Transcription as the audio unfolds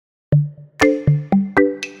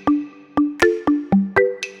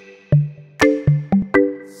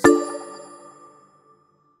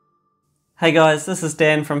Hey guys, this is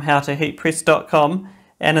Dan from howtoheatpress.com,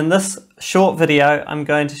 and in this short video I'm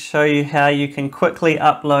going to show you how you can quickly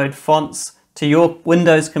upload fonts to your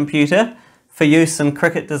Windows computer for use in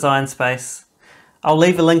Cricut Design Space. I'll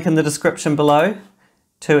leave a link in the description below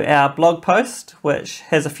to our blog post, which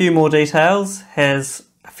has a few more details, has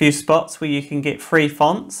a few spots where you can get free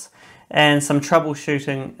fonts and some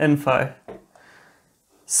troubleshooting info.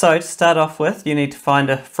 So to start off with, you need to find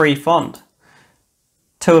a free font.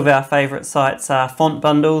 Two of our favourite sites are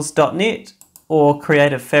fontbundles.net or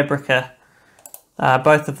Creative Fabrica.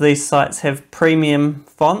 Both of these sites have premium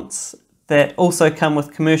fonts that also come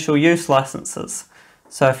with commercial use licenses.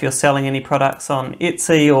 So if you're selling any products on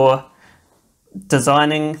Etsy or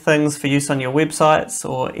designing things for use on your websites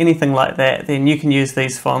or anything like that, then you can use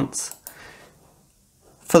these fonts.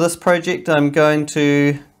 For this project I'm going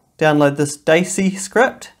to download this Dicey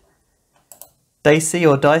script. Dicey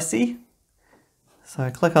or Dicey. So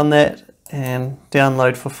click on that and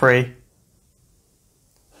download for free.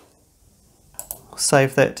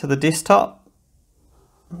 Save that to the desktop.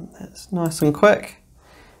 That's nice and quick.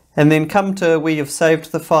 And then come to where you've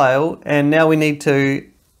saved the file, and now we need to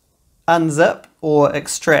unzip or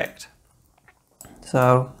extract.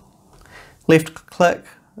 So left click,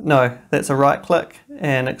 no, that's a right click,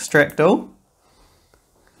 and extract all.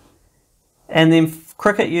 And then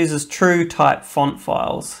Cricut uses true type font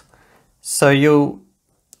files. So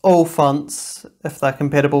all fonts, if they're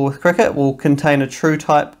compatible with Cricut, will contain a true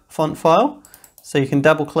type font file. So you can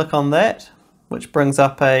double click on that, which brings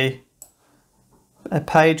up a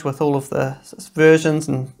page with all of the versions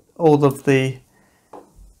and all of the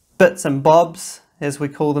bits and bobs, as we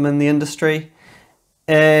call them in the industry,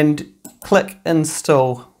 and click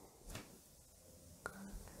install.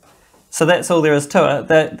 So that's all there is to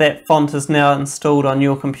it. That font is now installed on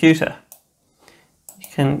your computer. You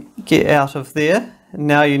can get out of there.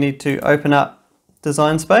 Now you need to open up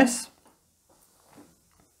Design Space.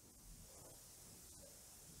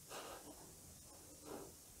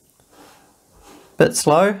 Bit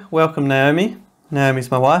slow. Welcome Naomi.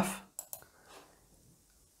 Naomi's my wife.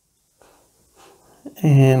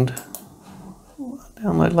 And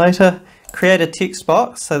download later. Create a text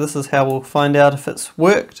box. So this is how we'll find out if it's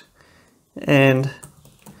worked. And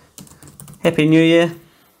Happy New Year.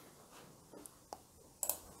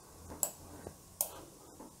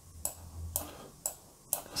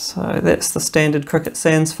 So that's the standard Cricut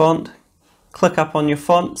Sans font. Click up on your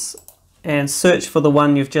fonts and search for the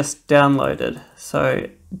one you've just downloaded. So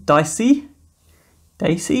Dicey,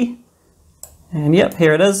 and yep,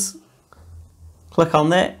 here it is. Click on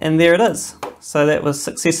that and there it is. So that was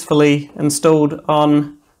successfully installed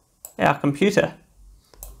on our computer.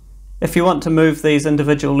 If you want to move these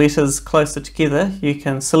individual letters closer together, you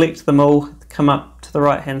can select them all, come up to the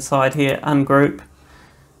right hand side here, ungroup,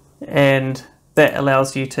 and that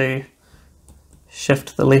allows you to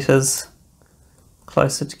shift the letters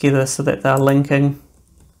closer together so that they're linking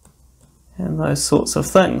and those sorts of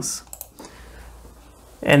things.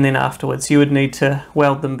 And then afterwards you would need to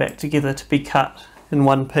weld them back together to be cut in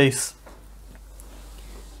one piece.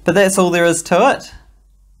 But that's all there is to it.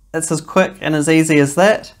 It's as quick and as easy as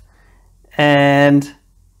that. And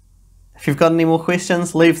if you've got any more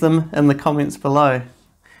questions, leave them in the comments below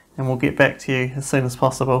and we'll get back to you as soon as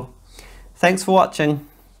possible. Thanks for watching.